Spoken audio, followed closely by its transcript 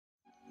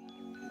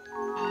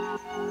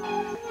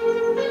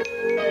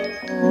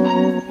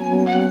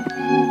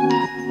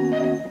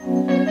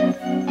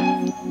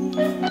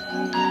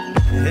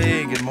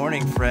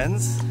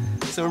friends.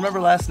 So remember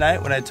last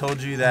night when I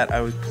told you that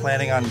I was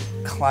planning on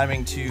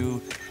climbing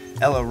to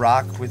Yalo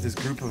Rock with this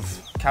group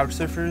of couch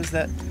surfers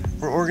that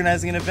were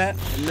organizing an event?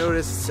 I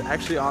noticed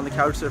actually on the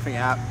couch surfing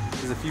app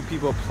there's a few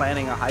people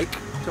planning a hike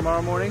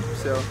tomorrow morning,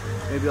 so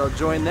maybe I'll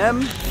join them.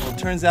 Well, it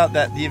turns out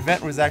that the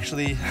event was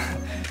actually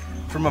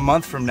from a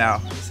month from now,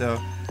 so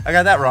I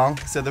got that wrong.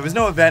 So there was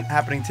no event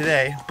happening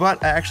today,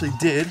 but I actually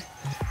did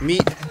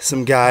meet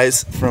some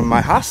guys from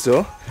my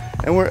hostel,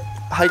 and we're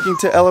hiking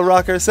to Yalo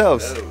Rock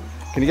ourselves. Hello.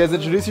 Can you guys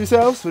introduce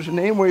yourselves? What's your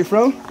name? Where are you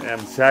from? I'm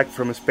Zach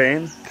from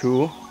Spain.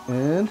 Cool.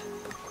 And?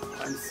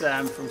 I'm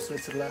Sam from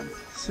Switzerland.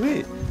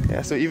 Sweet.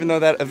 Yeah, so even though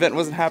that event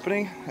wasn't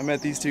happening, I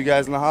met these two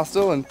guys in the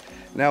hostel, and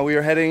now we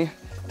are heading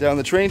down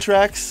the train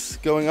tracks,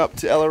 going up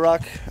to Yalo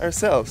Rock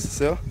ourselves.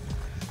 So,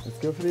 let's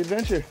go for the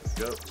adventure. Let's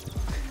go.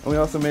 And we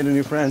also made a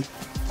new friend.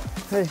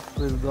 Hey,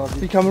 little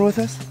doggy. You coming with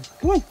us?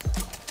 Come on.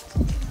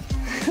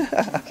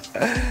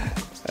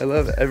 I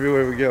love it.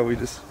 Everywhere we go, we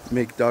just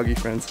make doggy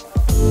friends.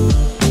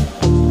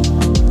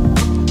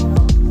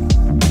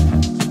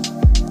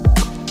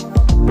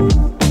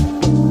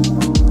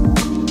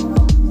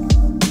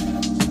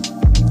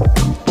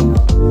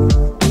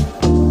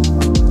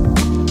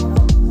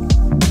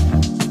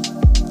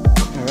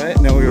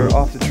 Alright, now we are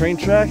off the train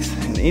tracks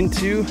and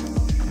into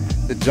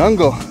the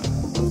jungle.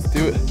 Let's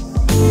do it.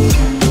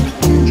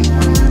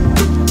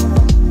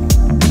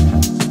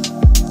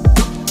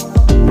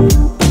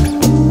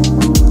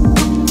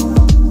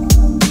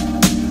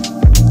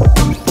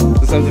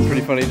 Something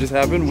pretty funny just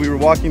happened. We were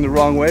walking the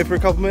wrong way for a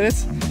couple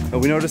minutes and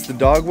we noticed the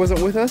dog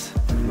wasn't with us.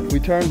 We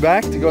turned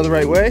back to go the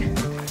right way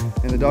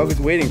and the dog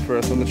was waiting for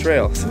us on the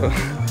trail. So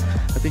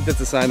I think that's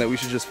a sign that we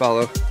should just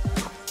follow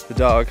the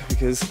dog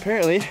because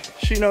apparently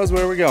she knows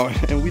where we're going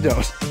and we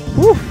don't.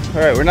 Whew.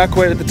 All right, we're not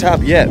quite at the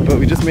top yet, but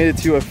we just made it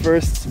to our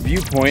first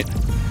viewpoint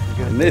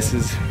and this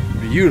is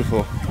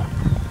beautiful.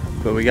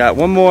 But we got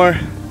one more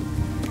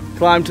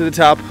climb to the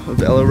top of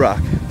Yalo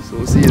Rock. So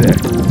we'll see you there.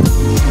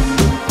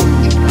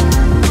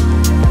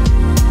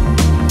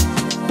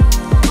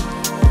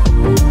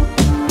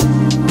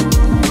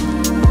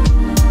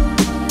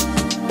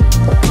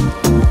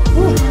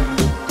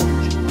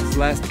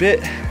 Last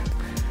bit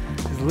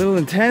is a little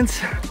intense,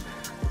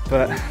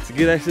 but it's a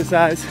good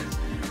exercise.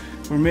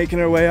 We're making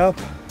our way up.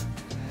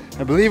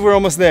 I believe we're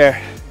almost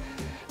there.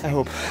 I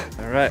hope.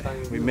 All right,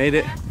 we made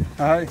it.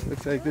 Hi.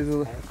 Looks like there's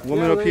a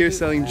woman up here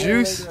selling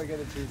juice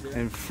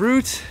and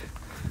fruit.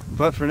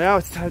 But for now,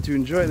 it's time to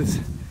enjoy this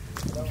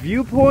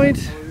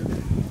viewpoint.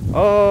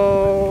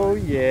 Oh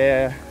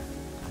yeah.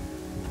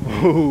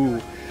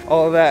 Ooh.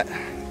 All of that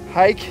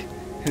hike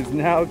is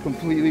now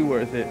completely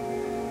worth it.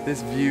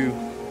 This view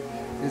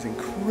is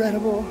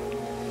incredible.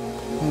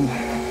 And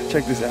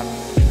check this out.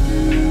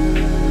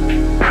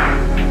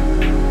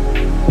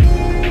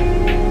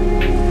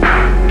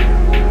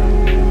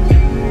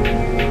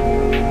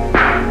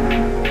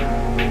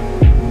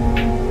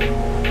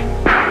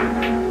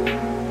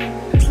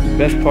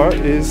 The best part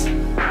is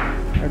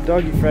our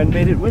doggy friend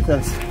made it with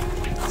us.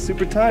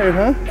 Super tired,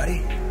 huh?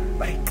 Buddy,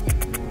 buddy.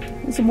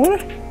 Want some water?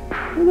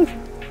 Oh, look.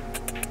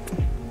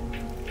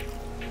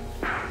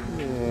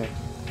 Yeah.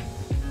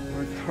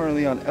 We're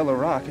currently on Yalo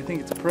Rock. I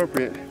think it's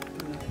appropriate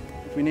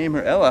if we name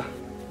her Ella.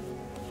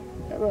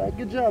 Ella,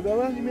 good job,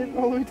 Ella. You made it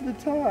all the way to the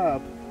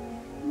top.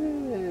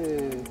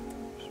 Yeah.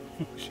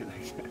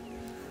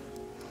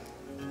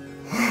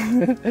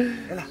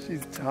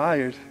 She's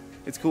tired.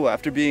 It's cool.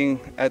 After being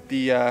at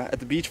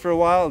the beach for a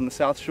while on the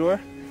South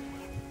Shore,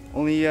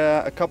 only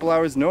a couple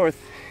hours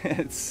north,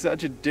 it's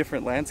such a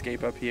different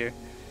landscape up here.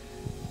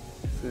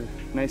 It's a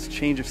nice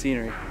change of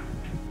scenery.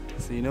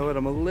 So you know what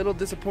I'm a little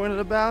disappointed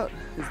about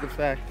is the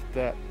fact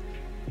that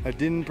I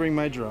didn't bring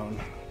my drone.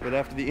 But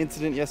after the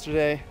incident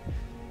yesterday,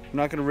 I'm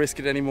not gonna risk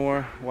it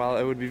anymore. While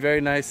it would be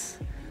very nice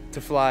to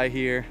fly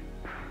here,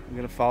 I'm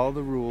gonna follow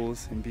the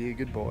rules and be a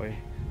good boy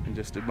and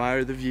just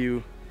admire the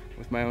view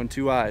with my own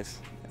two eyes.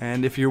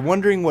 And if you're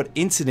wondering what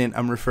incident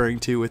I'm referring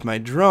to with my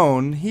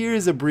drone,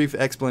 here's a brief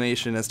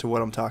explanation as to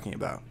what I'm talking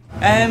about.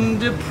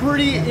 And a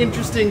pretty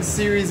interesting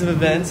series of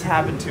events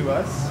happened to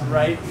us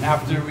right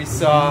after we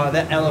saw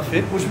that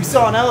elephant, which we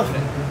saw an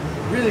elephant.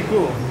 Really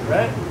cool,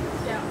 right?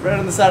 Yeah. Right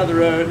on the side of the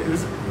road. It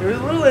was a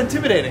little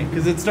intimidating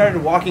because it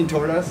started walking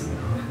toward us,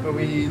 but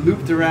we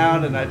looped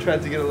around and I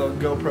tried to get a little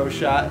GoPro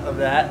shot of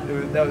that.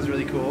 That was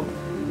really cool.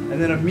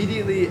 And then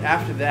immediately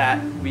after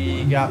that,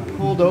 we got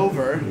pulled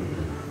over.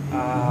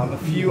 A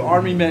few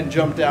army men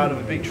jumped out of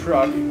a big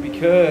truck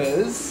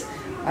because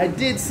I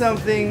did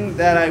something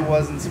that I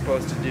wasn't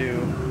supposed to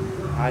do.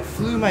 I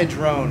flew my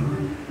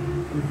drone.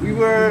 We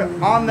were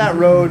on that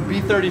road,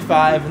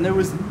 B35, and there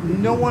was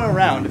no one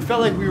around. It felt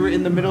like we were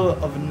in the middle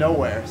of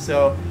nowhere.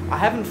 So I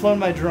haven't flown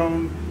my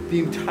drone the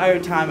entire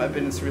time I've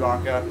been in Sri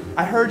Lanka.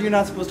 I heard you're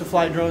not supposed to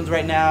fly drones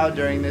right now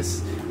during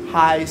this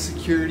high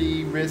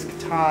security risk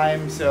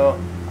time,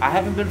 so I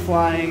haven't been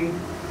flying.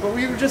 But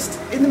we were just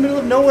in the middle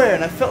of nowhere,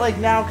 and I felt like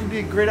now could be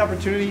a great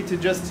opportunity to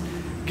just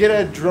get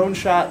a drone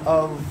shot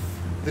of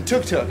the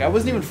tuk-tuk. I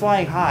wasn't even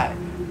flying high.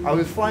 I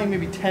was flying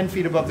maybe 10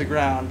 feet above the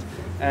ground,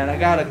 and I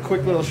got a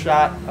quick little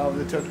shot of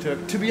the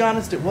tuk-tuk. To be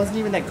honest, it wasn't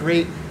even that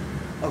great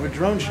of a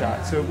drone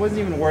shot, so it wasn't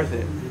even worth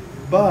it.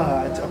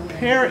 But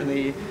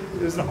apparently,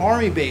 there's an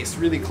army base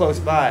really close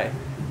by,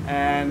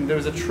 and there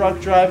was a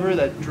truck driver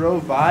that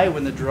drove by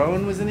when the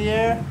drone was in the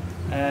air,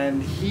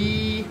 and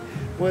he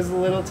was a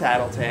little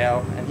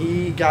tattletale, and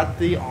he got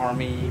the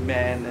army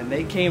men, and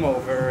they came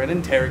over and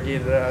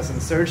interrogated us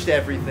and searched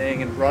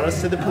everything and brought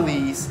us to the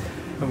police,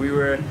 and we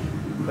were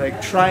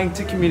like trying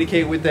to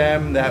communicate with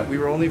them that we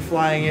were only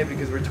flying it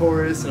because we're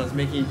tourists, and I was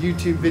making a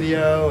YouTube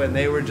video, and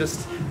they were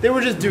just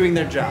doing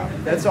their job.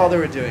 That's all they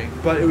were doing.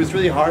 But it was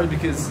really hard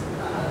because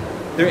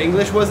their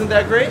English wasn't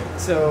that great,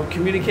 so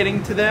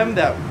communicating to them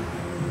that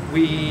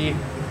we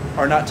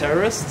are not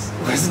terrorists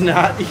was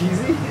not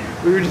easy.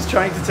 We were just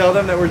trying to tell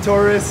them that we're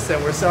tourists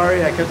and we're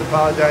sorry. I kept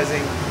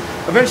apologizing.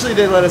 Eventually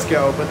they let us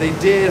go, but they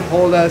did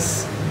hold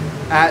us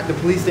at the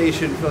police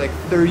station for like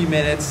 30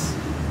 minutes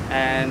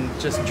and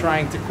just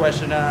trying to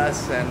question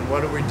us and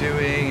what are we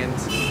doing, and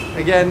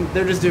again,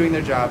 they're just doing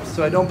their job,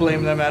 so I don't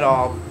blame them at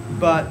all.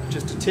 But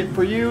just a tip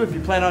for you, if you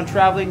plan on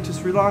traveling to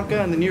Sri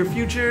Lanka in the near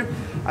future,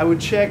 I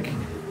would check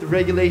the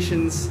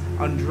regulations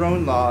on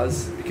drone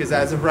laws, because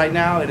as of right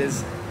now it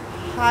is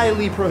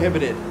highly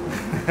prohibited.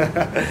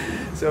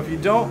 So if you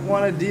don't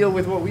want to deal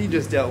with what we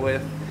just dealt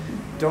with,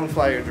 don't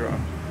fly your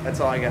drone. That's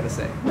all I gotta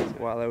say.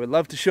 While I would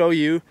love to show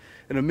you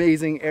an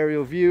amazing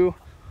aerial view,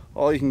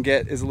 all you can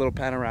get is a little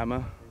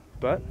panorama.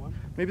 But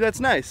maybe that's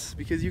nice,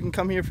 because you can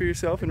come here for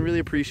yourself and really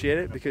appreciate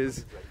it,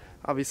 because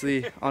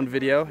obviously on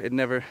video it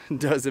never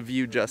does a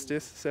view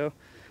justice. So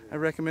I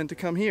recommend to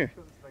come here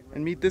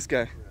and meet this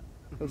guy.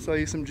 He'll sell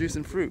you some juice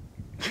and fruit.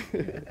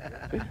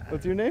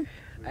 What's your name?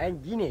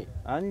 Angini.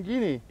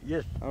 Angini?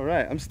 Yes.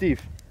 Alright, I'm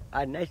Steve.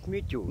 Nice to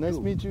meet you. Nice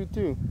to meet you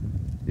too.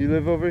 You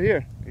live over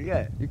here?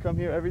 Yeah. You come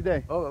here every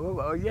day?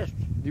 Oh yes.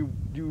 Do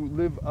you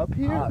live up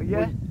here?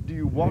 Yes. Do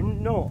you walk?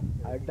 No,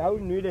 I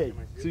down new day.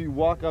 So you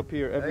walk up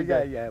here every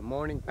day? Yeah.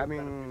 Morning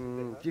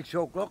coming 6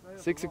 o'clock.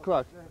 6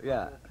 o'clock?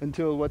 Yeah.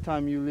 Until what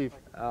time you leave?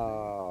 I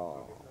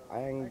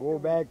go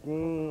back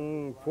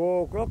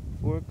 4 o'clock.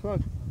 4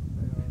 o'clock.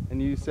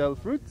 And you sell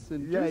fruits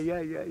and juice?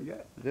 Yeah.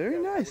 Very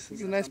nice.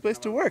 It's a nice place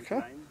to work,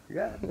 huh?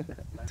 Yeah.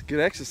 It's a good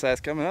exercise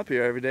coming up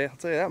here every day, I'll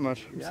tell you that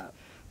much. Yeah.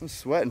 I'm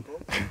sweating.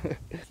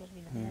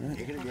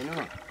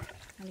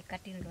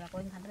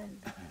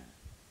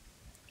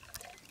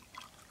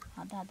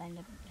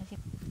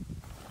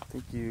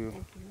 Thank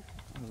you.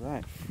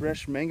 Alright,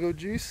 fresh mango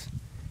juice.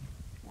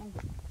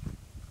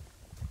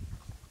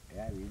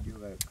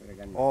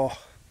 Oh,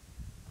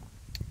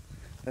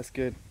 that's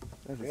good.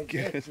 That is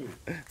good.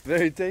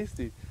 Very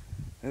tasty.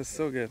 That's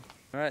so good.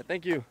 Alright,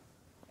 thank you.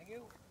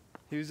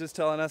 He was just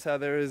telling us how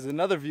there is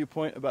another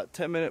viewpoint about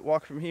 10-minute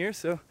walk from here,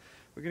 so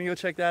we're gonna go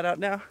check that out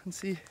now and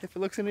see if it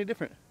looks any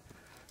different.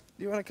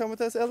 Do you want to come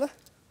with us, Ella?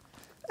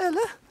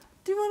 Ella,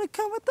 do you want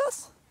to come with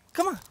us?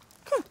 Come on,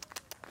 come.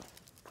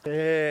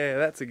 Hey,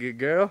 that's a good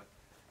girl.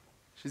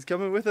 She's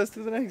coming with us to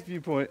the next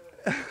viewpoint.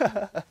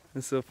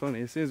 It's so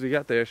funny. As soon as we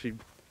got there, she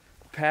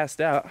passed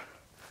out.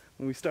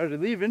 When we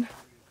started leaving,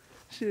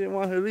 she didn't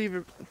want her leave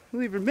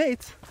her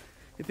mates.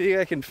 You think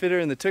I can fit her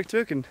in the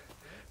tuk-tuk and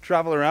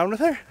travel around with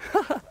her?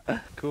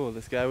 Cool,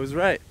 this guy was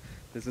right.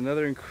 There's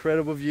another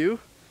incredible view.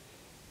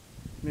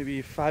 Maybe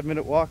a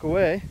 5-minute walk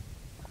away.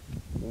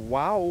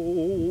 Wow!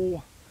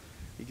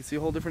 You can see a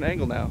whole different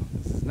angle now.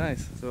 This is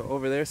nice. So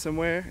over there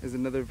somewhere is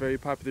another very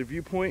popular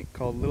viewpoint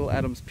called Little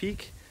Adams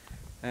Peak.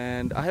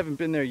 And I haven't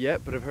been there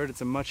yet, but I've heard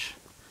it's a much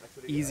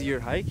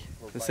easier hike.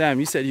 So Sam,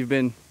 you said you've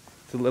been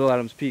to Little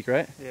Adams Peak,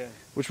 right? Yeah.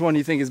 Which one do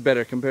you think is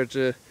better compared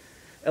to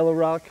Ella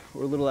Rock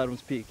or Little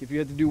Adams Peak? If you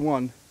had to do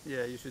one.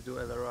 Yeah, you should do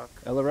Ella Rock.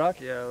 Ella Rock?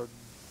 Yeah,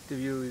 the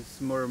view is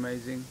more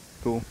amazing.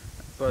 Cool.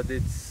 But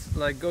it's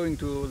like going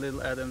to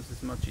Little Adams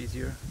is much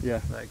easier.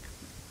 Yeah.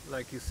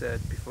 Like you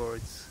said before,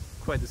 it's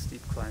quite a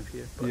steep climb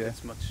here, but Yeah.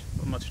 it's much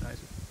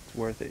nicer. It's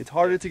worth it. It's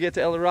harder to get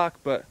to Ella Rock,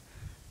 but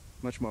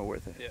much more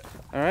worth it. Yeah.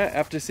 Alright,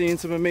 after seeing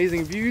some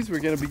amazing views, we're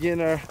going to begin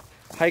our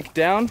hike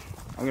down.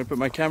 I'm going to put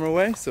my camera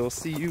away, so we'll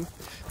see you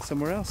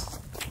somewhere else.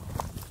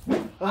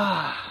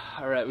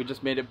 Alright, we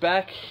just made it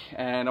back,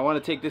 and I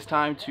want to take this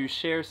time to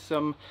share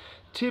some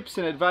tips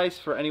and advice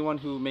for anyone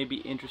who may be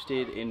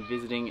interested in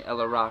visiting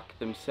Ella Rock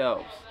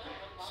themselves.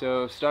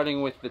 So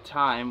starting with the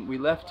time, we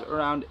left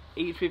around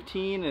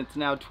 8:15 and it's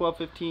now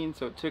 12:15,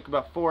 so it took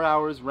about 4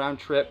 hours round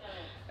trip,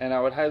 and I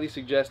would highly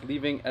suggest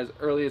leaving as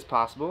early as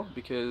possible,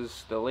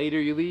 because the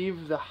later you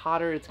leave, the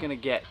hotter it's gonna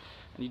get,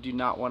 and you do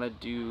not want to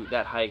do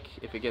that hike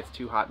if it gets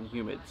too hot and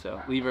humid,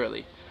 so leave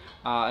early.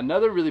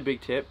 Another really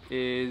big tip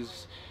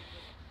is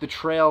the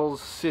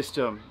trails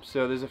system.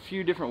 So there's a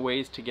few different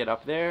ways to get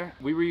up there.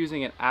 We were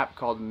using an app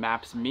called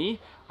Maps.me.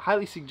 I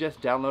highly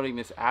suggest downloading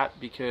this app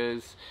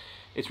because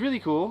it's really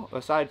cool,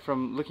 aside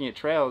from looking at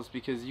trails,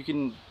 because you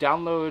can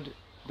download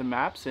the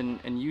maps and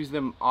use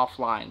them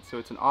offline. So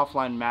it's an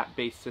offline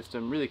map-based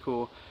system, really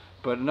cool.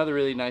 But another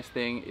really nice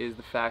thing is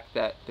the fact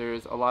that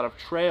there's a lot of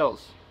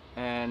trails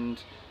and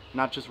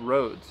not just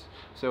roads.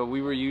 So we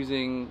were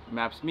using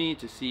Maps.me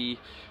to see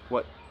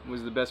what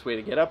was the best way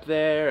to get up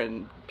there,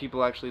 and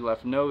people actually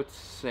left notes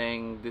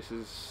saying this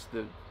is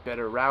the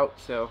better route.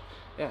 So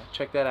yeah,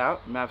 check that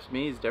out.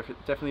 Maps.me is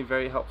definitely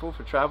very helpful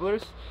for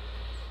travelers.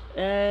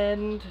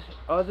 And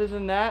other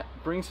than that,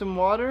 bring some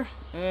water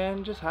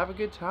and just have a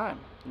good time.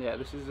 Yeah,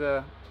 this is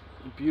a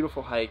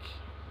beautiful hike,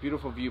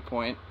 beautiful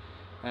viewpoint.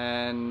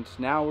 And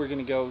now we're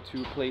gonna go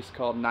to a place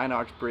called Nine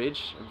Arch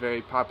Bridge, a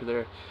very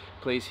popular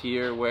place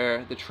here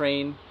where the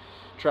train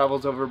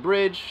travels over a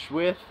bridge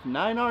with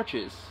 9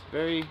 arches.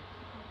 Very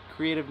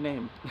creative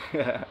name.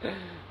 So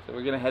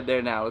we're gonna head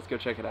there now. Let's go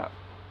check it out.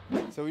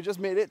 So we just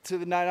made it to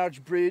the Nine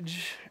Arch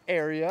Bridge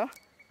area.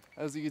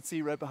 As you can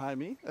see right behind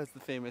me, that's the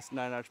famous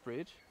Nine Arch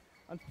Bridge.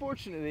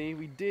 Unfortunately,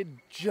 we did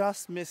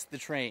just miss the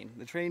train.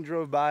 The train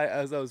drove by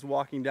as I was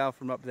walking down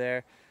from up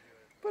there,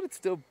 but it's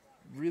still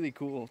really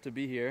cool to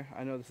be here.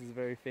 I know this is a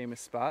very famous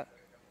spot,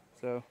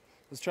 so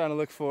I was trying to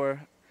look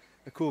for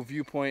a cool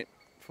viewpoint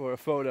for a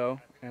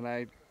photo, and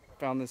I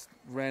found this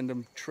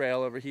random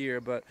trail over here,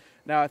 but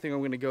now I think I'm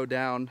going to go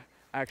down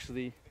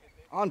actually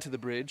onto the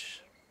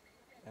bridge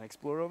and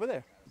explore over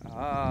there.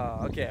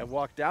 Ah, okay, I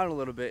walked down a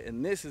little bit,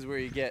 and this is where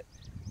you get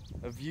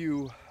a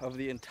view of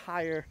the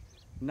entire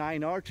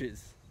 9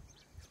 arches.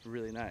 It's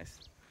really nice.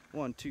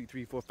 1, 2,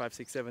 3, 4, 5,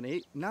 6, 7,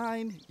 8,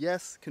 9.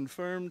 Yes,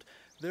 confirmed.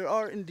 There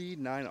are indeed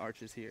 9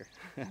 arches here.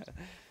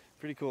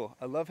 Pretty cool.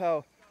 I love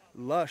how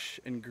lush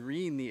and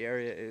green the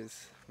area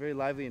is. Very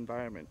lively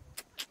environment.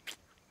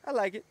 I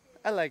like it.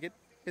 I like it.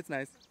 It's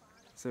nice.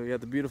 So we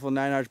got the beautiful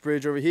 9 Arch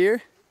Bridge over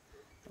here.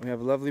 We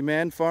have a lovely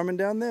man farming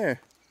down there.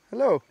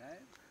 Hello.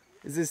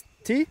 Is this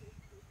tea?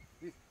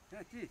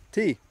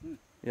 Tea.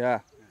 Yeah.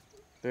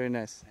 Very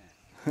nice.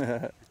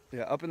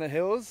 Yeah, up in the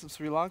hills of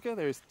Sri Lanka,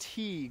 there's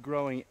tea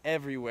growing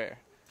everywhere.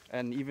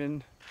 And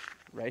even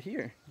right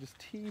here, just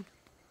tea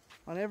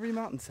on every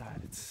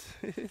mountainside.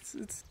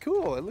 It's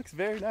cool. It looks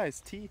very nice.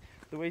 Tea,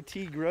 the way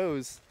tea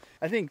grows.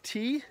 I think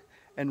tea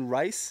and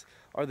rice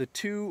are the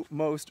 2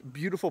 most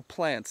beautiful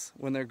plants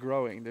when they're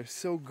growing. They're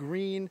so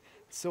green,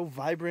 so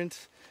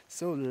vibrant,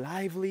 so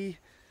lively.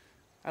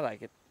 I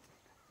like it.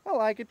 I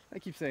like it. I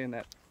keep saying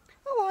that.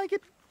 I like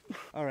it.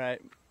 All right,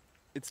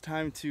 it's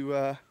time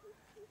to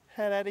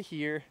head out of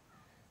here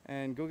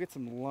and go get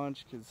some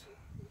lunch because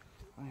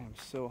I am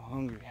so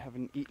hungry. I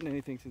haven't eaten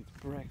anything since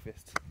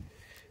breakfast.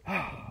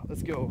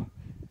 Let's go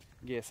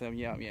get some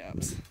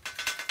yum-yums.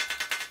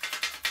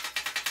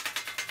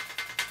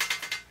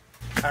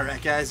 All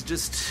right, guys,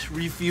 just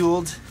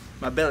refueled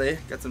my belly.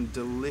 Got some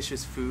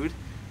delicious food.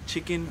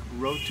 Chicken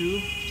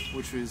rotu,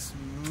 which was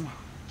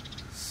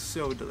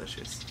so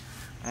delicious.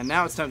 And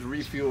now it's time to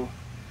refuel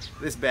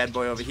this bad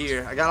boy over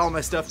here. I got all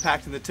my stuff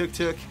packed in the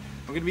tuk-tuk.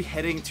 I'm gonna be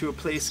heading to a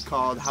place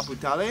called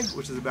Haputale,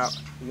 which is about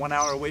 1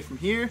 hour away from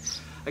here.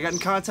 I got in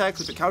contact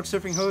with the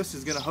couchsurfing host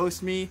who's gonna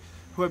host me,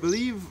 who I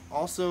believe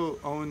also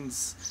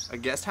owns a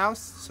guest house.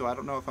 So I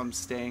don't know if I'm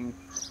staying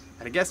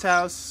at a guest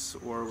house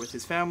or with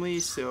his family.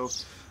 So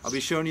I'll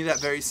be showing you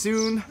that very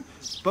soon,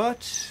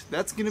 but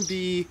that's gonna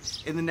be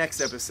in the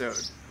next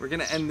episode. We're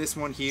gonna end this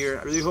one here.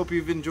 I really hope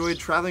you've enjoyed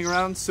traveling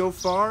around so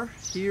far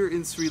here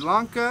in Sri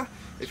Lanka.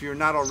 If you're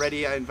not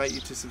already, I invite you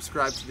to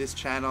subscribe to this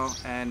channel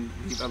and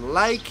leave a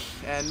like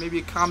and maybe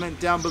a comment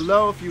down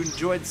below if you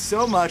enjoyed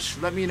so much.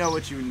 Let me know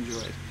what you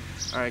enjoyed.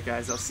 Alright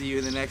guys, I'll see you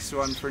in the next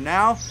one. For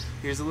now,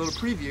 here's a little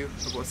preview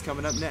of what's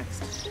coming up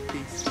next.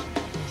 Peace.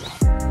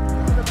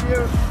 What a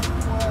view.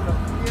 What a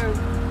view.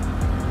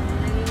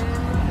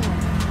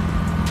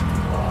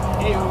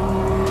 Hey,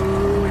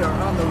 we are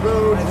on the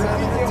road.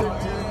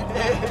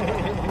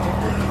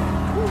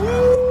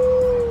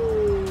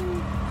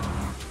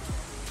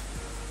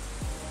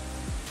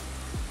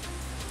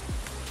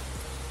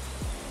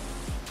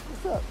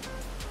 What's up?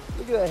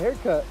 Look at that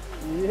haircut.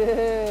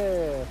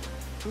 Yeah.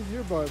 Who's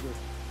your barber?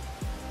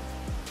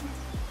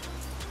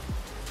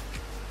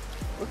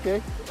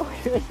 Okay.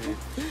 Okay.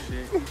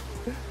 Shit.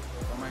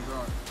 Oh my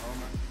god. Oh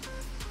my.